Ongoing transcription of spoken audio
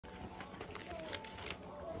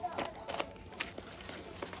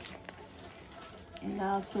I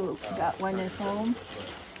also got one at home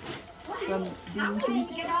from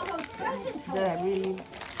Dingy. That I really.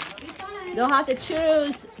 They'll have to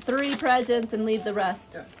choose 3 presents and leave the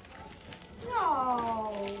rest. No.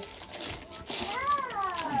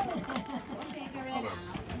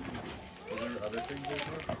 Are there other things in here?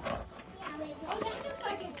 Oh, that looks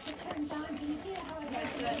like it turns on. Can you see how it does?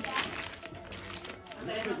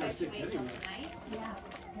 Yeah.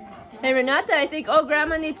 Hey, Renata, I think,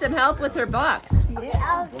 Grandma needs some help with her box.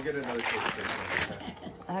 Yeah. We'll get another picture.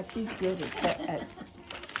 She's good at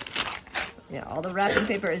Yeah, all the wrapping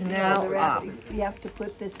paper is now the off. wrapping. You have to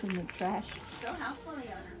put this in the trash. So helpful,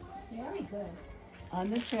 Leona. Very good. On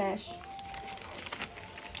the trash.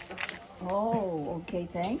 Oh, okay,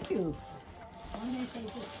 thank you. I'm going to say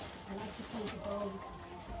this. I like to say the bows.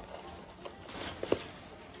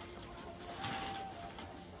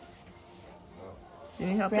 You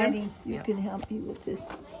need help Brandy, there? you can help me with this.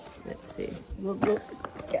 Let's see.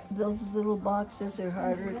 Those little boxes are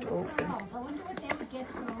harder to open. I wonder what they would get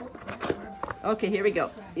for. Okay, here we go.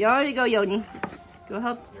 You already go, Yoni. Go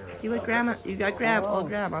help. See what Grandma. You got old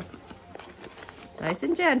Grandma. Nice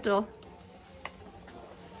and gentle.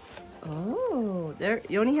 Oh, there.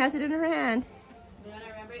 Yoni has it in her hand. Leona,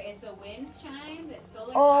 remember, it's a wind chime that's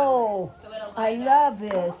solar Oh, powered, so it'll I light love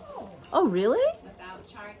this. Oh, really? up without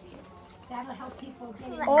charging. That'll help people get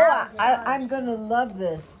in. Oh, I'm gonna love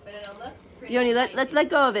this. But it'll look pretty. Yoni, let's let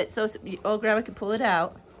go of it so old Grandma can pull it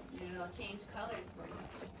out. And it'll change colors for you.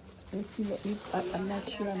 Let's see what you. I'm not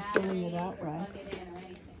sure I'm pulling it out right. Plug it in or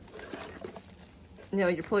anything. No,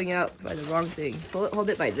 you're pulling it out by the wrong thing. Hold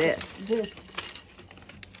it by this. This.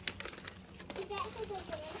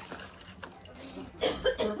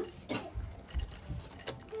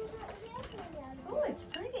 Oh, it's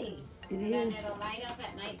pretty. It And then is. it'll light up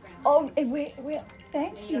at night, Grandma. Oh, wait,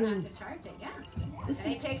 thank And you don't you. have to charge it, yeah. This And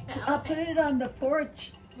I is, picked the I'll put elephant. it on the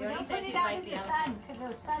porch. You already Don't said put you'd it out like in the the elephant. sun, because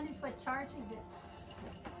the sun is what charges it.